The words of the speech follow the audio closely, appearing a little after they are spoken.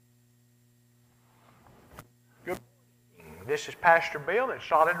This is Pastor Bill at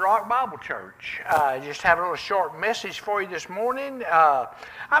Solid Rock Bible Church. Just have a little short message for you this morning.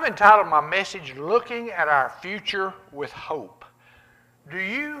 I've entitled my message, Looking at Our Future with Hope. Do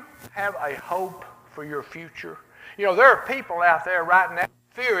you have a hope for your future? You know, there are people out there right now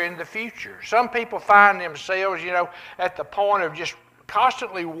fearing the future. Some people find themselves, at the point of just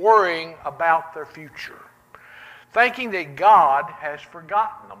constantly worrying about their future, thinking that God has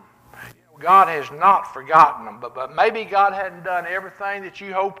forgotten them. God has not forgotten them, but maybe God hadn't done everything that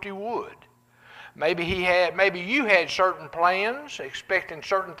you hoped He would. Maybe you had certain plans, expecting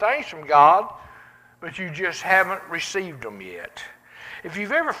certain things from God, but you just haven't received them yet. If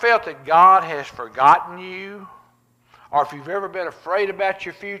you've ever felt that God has forgotten you, or if you've ever been afraid about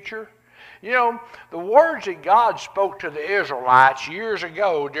your future, the words that God spoke to the Israelites years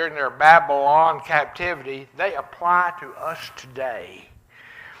ago during their Babylon captivity, they apply to us today.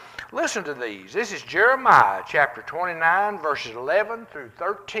 Listen to these. This is Jeremiah chapter 29, verses 11 through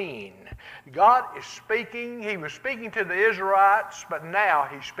 13. God is speaking. He was speaking to the Israelites, but now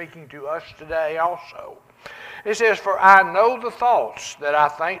He's speaking to us today also. It says, "For I know the thoughts that I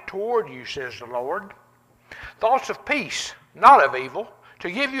think toward you, says the Lord, thoughts of peace, not of evil, to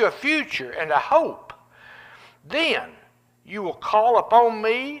give you a future and a hope. Then you will call upon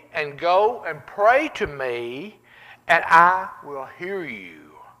me and go and pray to me, and I will hear you.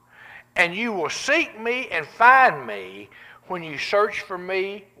 And you will seek me and find me when you search for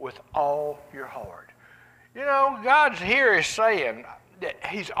me with all your heart." God's here is saying that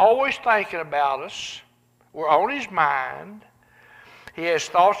He's always thinking about us. We're on His mind. He has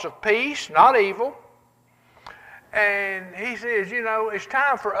thoughts of peace, not evil. And He says, it's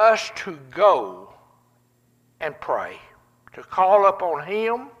time for us to go and pray, to call upon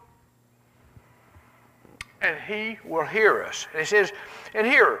Him, and He will hear us. And He says, and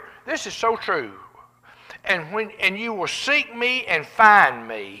here, this is so true. And you will seek me and find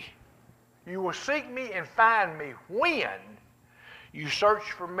me. You will seek me and find me when you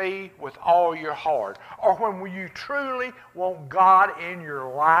search for me with all your heart. Or when you truly want God in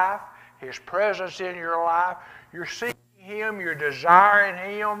your life, His presence in your life, you're seeking Him, you're desiring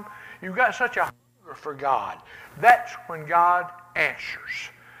Him, you've got such a hunger for God. That's when God answers.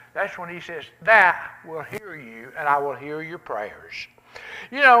 That's when He says, "That will hear you, and I will hear your prayers."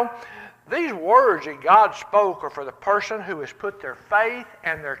 These words that God spoke are for the person who has put their faith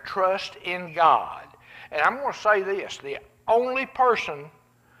and their trust in God. And I'm going to say this, the only person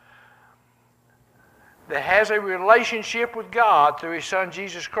that has a relationship with God through His Son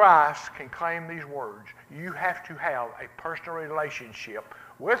Jesus Christ can claim these words. You have to have a personal relationship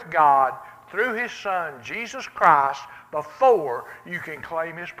with God through His Son Jesus Christ before you can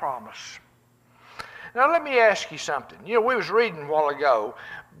claim His promise. Now let me ask you something. We was reading a while ago,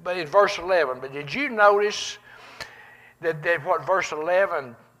 but in verse 11, but did you notice that what verse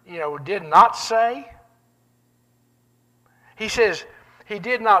 11, did not say? He says, He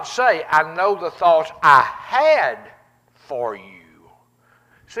did not say, "I know the thoughts I had for you."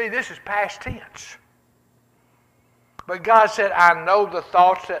 See, this is past tense. But God said, "I know the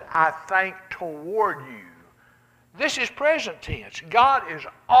thoughts that I think toward you." This is present tense. God is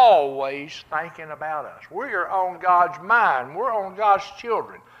always thinking about us. We are on God's mind. We're on God's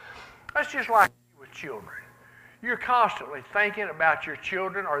children. That's just like with children. You're constantly thinking about your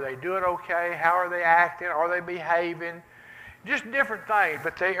children. Are they doing okay? How are they acting? Are they behaving? Just different things,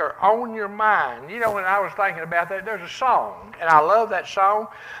 but they are on your mind. When I was thinking about that, there's a song, and I love that song,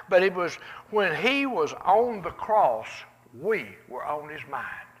 but it was when He was on the cross, we were on His mind.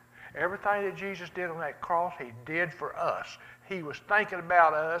 Everything that Jesus did on that cross, He did for us. He was thinking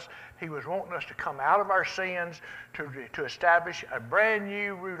about us. He was wanting us to come out of our sins to establish a brand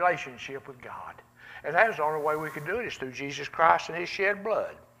new relationship with God. And that's the only way we could do it is through Jesus Christ and His shed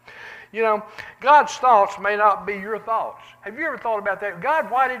blood. God's thoughts may not be your thoughts. Have you ever thought about that? God,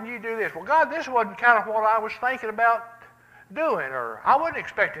 why didn't you do this? Well, God, this wasn't kind of what I was thinking about doing, or I wasn't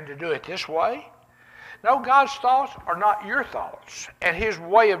expecting to do it this way. No, God's thoughts are not your thoughts. And His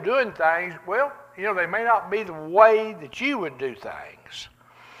way of doing things, well, they may not be the way that you would do things.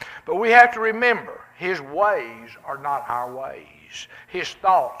 But we have to remember, His ways are not our ways. His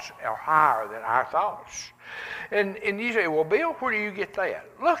thoughts are higher than our thoughts. And you say, "Well, Bill, where do you get that?"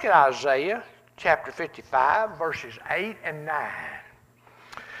 Look at Isaiah chapter 55, verses 8 and 9.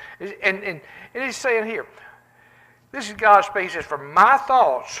 And it's saying here, this is God speaking. He says, "For my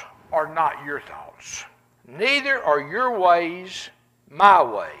thoughts are not your thoughts, neither are your ways my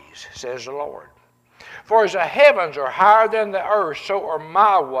ways, says the Lord. For as the heavens are higher than the earth, so are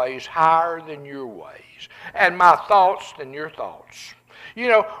my ways higher than your ways, and my thoughts than your thoughts."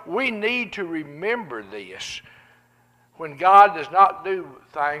 We need to remember this when God does not do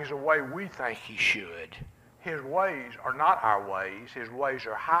things the way we think he should. His ways are not our ways. His ways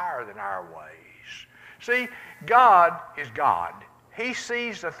are higher than our ways. See, God is God. He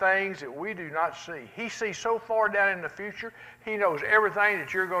sees the things that we do not see. He sees so far down in the future, he knows everything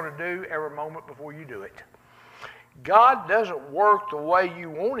that you're going to do every moment before you do it. God doesn't work the way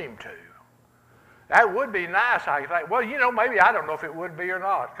you want him to. That would be nice. I think, well, maybe I don't know if it would be or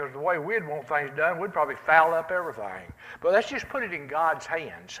not, because the way we'd want things done, we'd probably foul up everything. But let's just put it in God's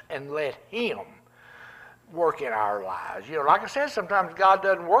hands and let him work in our lives. Like I said, sometimes God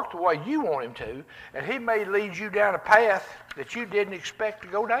doesn't work the way you want him to, and he may lead you down a path that you didn't expect to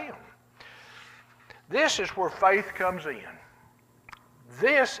go down. This is where faith comes in.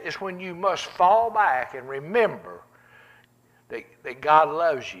 This is when you must fall back and remember that God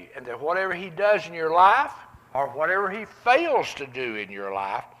loves you, and that whatever he does in your life, or whatever he fails to do in your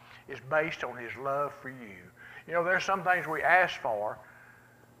life, is based on his love for you. There's some things we ask for,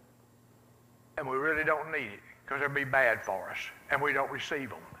 and we really don't need it, because they'll be bad for us, and we don't receive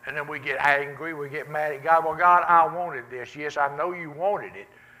them. And then we get angry, we get mad at God. Well, God, I wanted this. Yes, I know you wanted it,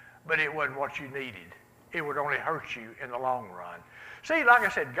 but it wasn't what you needed. It would only hurt you in the long run. See, like I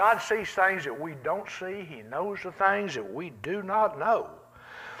said, God sees things that we don't see. He knows the things that we do not know.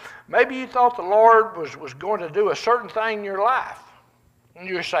 Maybe you thought the Lord was going to do a certain thing in your life. And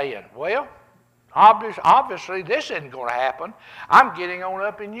you're saying, well, obviously this isn't going to happen. I'm getting on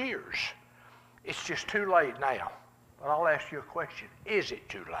up in years. It's just too late now. But I'll ask you a question. Is it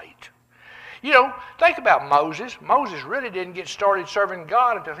too late? Think about Moses. Moses really didn't get started serving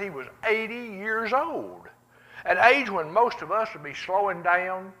God until he was 80 years old. An age when most of us would be slowing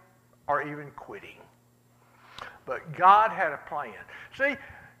down or even quitting. But God had a plan. See,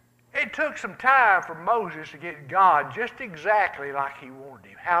 it took some time for Moses to get God just exactly like he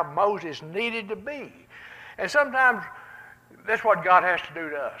wanted him, how Moses needed to be. And sometimes that's what God has to do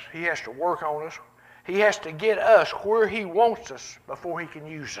to us. He has to work on us. He has to get us where he wants us before he can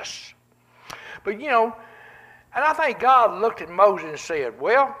use us. But and I think God looked at Moses and said,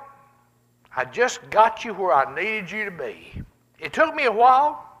 well, I just got you where I needed you to be. It took me a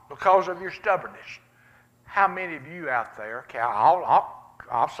while because of your stubbornness. How many of you out there,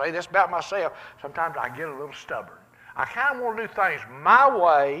 I'll say this about myself, sometimes I get a little stubborn. I kind of want to do things my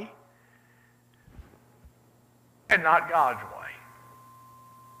way and not God's way.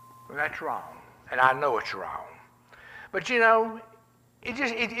 Well, that's wrong, and I know it's wrong. But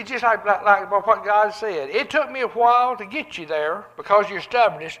it's just like what God said. It took me a while to get you there because of your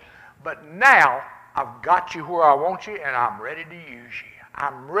stubbornness, but now I've got you where I want you, and I'm ready to use you.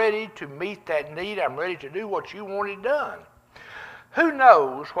 I'm ready to meet that need. I'm ready to do what you wanted done. Who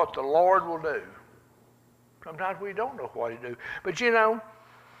knows what the Lord will do? Sometimes we don't know what he'll do. But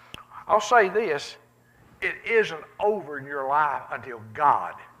I'll say this. It isn't over in your life until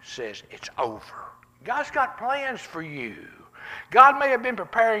God says it's over. God's got plans for you. God may have been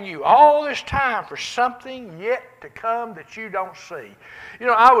preparing you all this time for something yet to come that you don't see.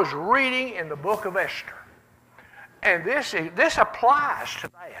 I was reading in the book of Esther, and this applies to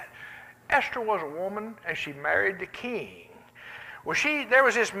that. Esther was a woman, and she married the king. Well, there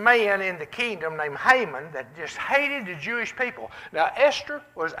was this man in the kingdom named Haman that just hated the Jewish people. Now, Esther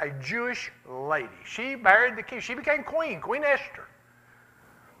was a Jewish lady. She married the king. She became Queen Esther.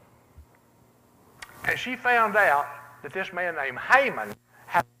 And she found out that this man named Haman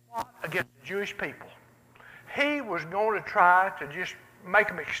had a plot against the Jewish people. He was going to try to just make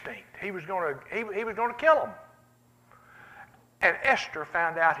them extinct. He was going to kill them. And Esther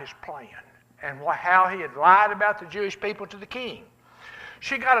found out his plan and how he had lied about the Jewish people to the king.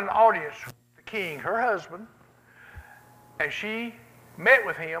 She got an audience with the king, her husband, and she met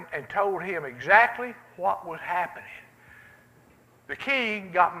with him and told him exactly what was happening. The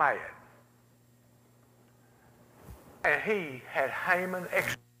king got mad. And he had Haman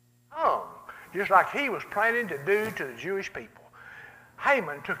hung, just like he was planning to do to the Jewish people.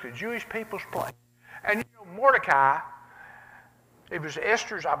 Haman took the Jewish people's place. And Mordecai, it was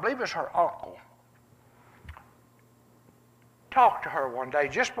Esther's, I believe it was her uncle, talked to her one day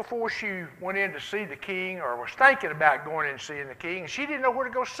just before she went in to see the king, or was thinking about going in and seeing the king. She didn't know where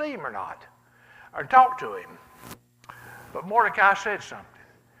to go see him or not, or talk to him. But Mordecai said something.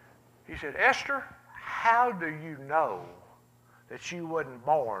 He said, Esther, how do you know that you wasn't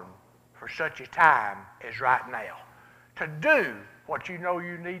born for such a time as right now? To do what you know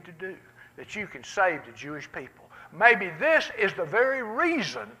you need to do, that you can save the Jewish people. Maybe this is the very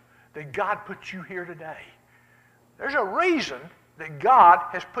reason that God put you here today. There's a reason that God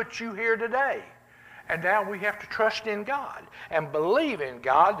has put you here today. And now we have to trust in God and believe in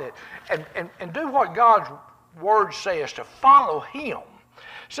God and do what God's Word says, to follow Him.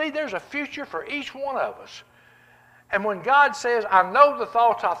 See, there's a future for each one of us. And when God says, I know the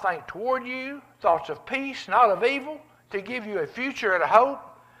thoughts I think toward you, thoughts of peace, not of evil, to give you a future and a hope.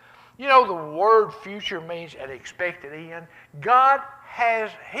 You know, the word future means an expected end. God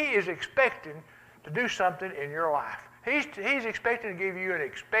He is expecting to do something in your life. He's expecting to give you an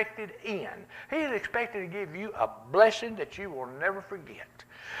expected end. He is expecting to give you a blessing that you will never forget.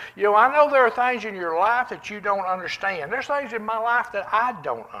 You know, I know there are things in your life that you don't understand. There's things in my life that I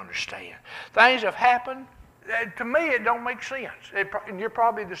don't understand. Things have happened. To me, it don't make sense. And you're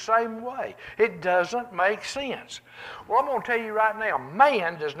probably the same way. It doesn't make sense. Well, I'm going to tell you right now,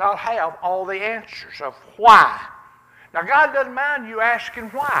 man does not have all the answers of why. Now, God doesn't mind you asking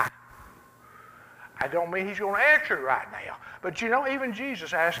why. I don't mean He's going to answer it right now. But you know, even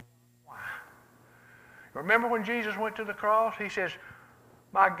Jesus asked why. Remember when Jesus went to the cross? He says,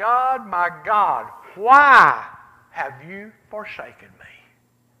 my God, why have you forsaken me?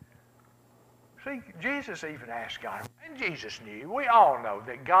 See, Jesus even asked God, and Jesus knew. We all know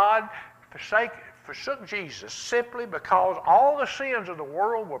that God forsook Jesus simply because all the sins of the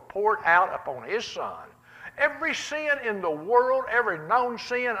world were poured out upon His Son. Every sin in the world, every known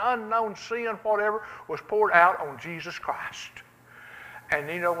sin, unknown sin, whatever, was poured out on Jesus Christ. And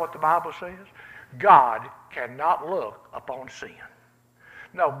you know what the Bible says? God cannot look upon sin.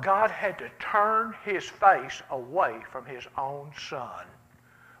 No, God had to turn His face away from His own Son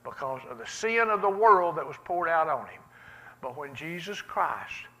because of the sin of the world that was poured out on Him. But when Jesus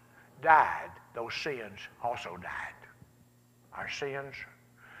Christ died, those sins also died. Our sins,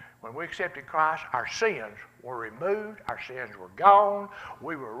 when we accepted Christ, our sins were removed, our sins were gone.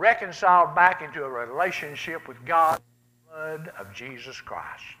 We were reconciled back into a relationship with God in the blood of Jesus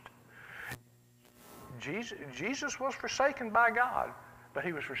Christ. Jesus was forsaken by God, but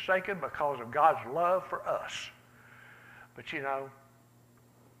He was forsaken because of God's love for us. But you know,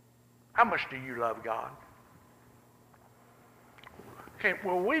 how much do you love God?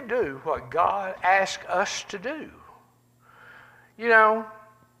 Will we do what God asks us to do? You know,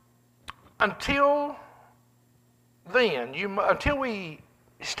 until then, until we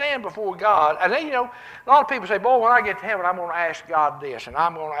stand before God, and then, you know, a lot of people say, boy, when I get to heaven, I'm going to ask God this, and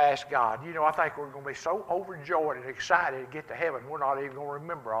I'm going to ask God. You know, I think we're going to be so overjoyed and excited to get to heaven, we're not even going to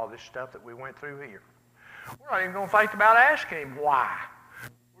remember all this stuff that we went through here. We're not even going to think about asking Him why.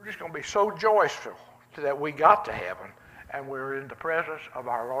 We're just going to be so joyful that we got to heaven, and we're in the presence of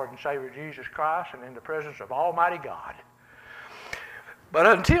our Lord and Savior Jesus Christ and in the presence of Almighty God. But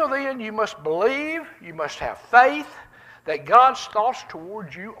until then, you must believe, you must have faith that God's thoughts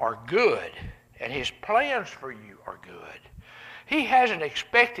towards you are good and His plans for you are good. He has an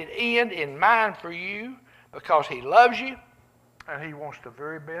expected end in mind for you because He loves you and He wants the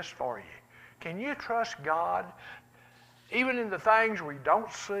very best for you. Can you trust God even in the things we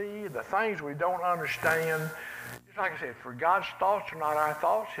don't see, the things we don't understand? Just like I said, for God's thoughts are not our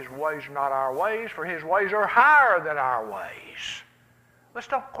thoughts, His ways are not our ways, for His ways are higher than our ways. Let's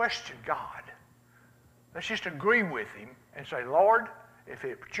don't question God. Let's just agree with Him and say, Lord, if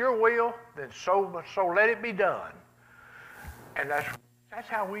it's your will, then so let it be done. And that's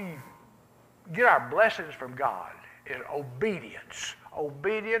how we get our blessings from God, is obedience.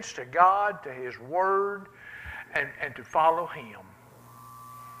 Obedience to God, to His Word, and to follow Him.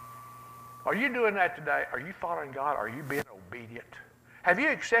 Are you doing that today? Are you following God? Are you being obedient? Have you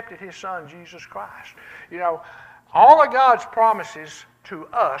accepted His Son, Jesus Christ? You know, all of God's promises to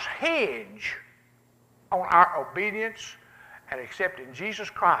us hinge on our obedience and accepting Jesus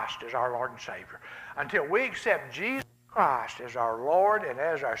Christ as our Lord and Savior. Until we accept Jesus Christ as our Lord and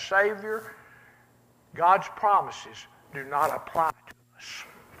as our Savior, God's promises do not apply to us.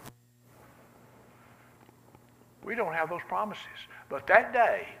 We don't have those promises. But that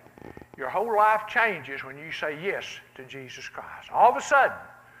day, your whole life changes when you say yes to Jesus Christ. All of a sudden,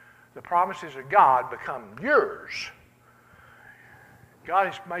 the promises of God become yours. God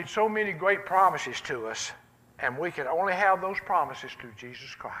has made so many great promises to us, and we can only have those promises through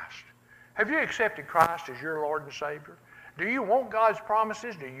Jesus Christ. Have you accepted Christ as your Lord and Savior? Do you want God's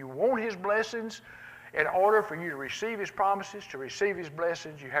promises? Do you want His blessings? In order for you to receive His promises, to receive His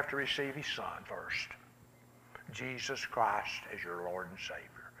blessings, you have to receive His Son first. Jesus Christ as your Lord and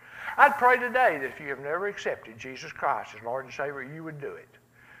Savior. I'd pray today that if you have never accepted Jesus Christ as Lord and Savior, you would do it.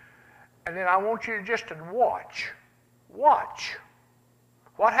 And then I want you just to watch. Watch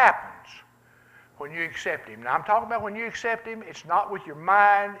what happens when you accept Him. Now I'm talking about when you accept Him, it's not with your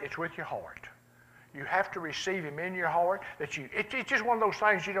mind, it's with your heart. You have to receive Him in your heart. It's just one of those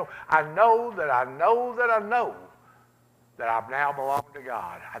things, you know, I know that I know that I know that I now belong to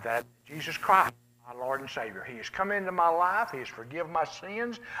God. That Jesus Christ my Lord and Savior. He has come into my life. He has forgiven my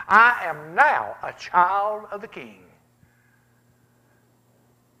sins. I am now a child of the King.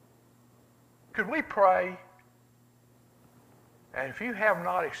 Could we pray? And if you have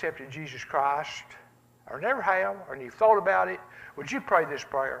not accepted Jesus Christ, or never have, or you've thought about it, would you pray this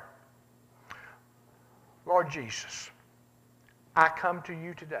prayer? Lord Jesus, I come to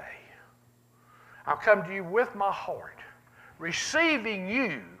you today. I come to you with my heart, receiving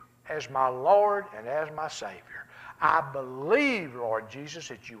you as my Lord and as my Savior. I believe, Lord Jesus,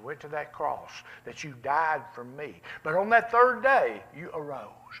 that you went to that cross, that you died for me. But on that third day, you arose.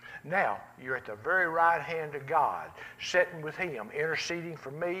 Now, you're at the very right hand of God, sitting with him, interceding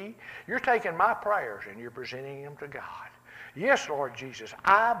for me. You're taking my prayers and you're presenting them to God. Yes, Lord Jesus,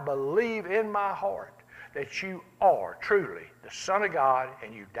 I believe in my heart that you are truly the Son of God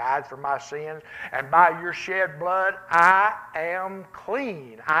and you died for my sins. And by your shed blood, I am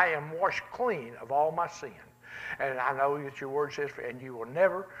clean. I am washed clean of all my sins. And I know that your word says, and you will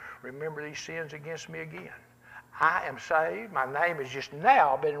never remember these sins against me again. I am saved. My name has just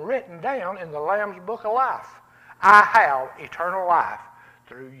now been written down in the Lamb's Book of Life. I have eternal life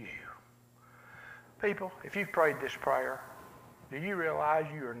through you. People, if you've prayed this prayer, do you realize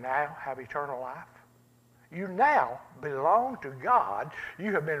you now have eternal life? You now belong to God.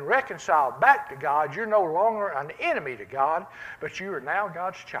 You have been reconciled back to God. You're no longer an enemy to God, but you are now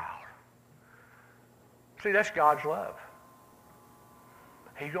God's child. See, that's God's love.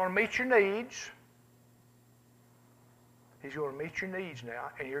 He's going to meet your needs. He's going to meet your needs now,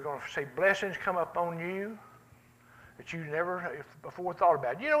 and you're going to see blessings come up on you that you never before thought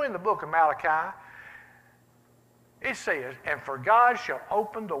about. You know, in the book of Malachi, it says, and for God shall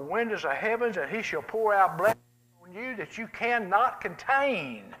open the windows of heavens, and he shall pour out blessings on you that you cannot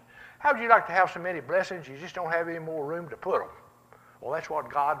contain. How would you like to have so many blessings you just don't have any more room to put them? Well, that's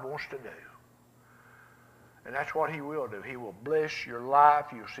what God wants to do. And that's what he will do. He will bless your life.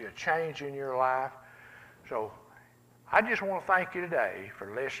 You'll see a change in your life. So I just want to thank you today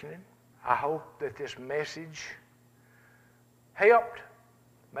for listening. I hope that this message helped.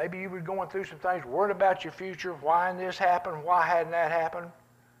 Maybe you were going through some things, worried about your future, why hadn't this happened, why hadn't that happened.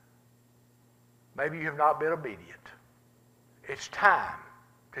 Maybe you have not been obedient. It's time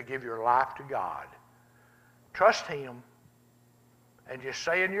to give your life to God. Trust him and just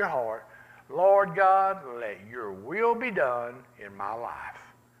say in your heart, Lord God, let your will be done in my life.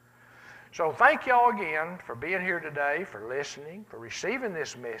 So thank y'all again for being here today, for listening, for receiving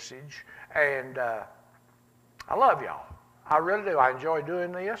this message. And I love y'all. I really do. I enjoy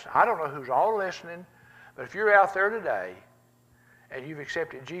doing this. I don't know who's all listening, but if you're out there today and you've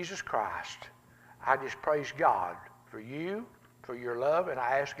accepted Jesus Christ, I just praise God for you, for your love, and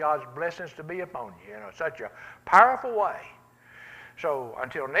I ask God's blessings to be upon you in such a powerful way. So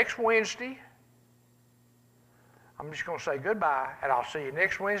until next Wednesday, I'm just going to say goodbye, and I'll see you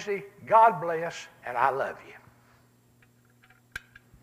next Wednesday. God bless, and I love you.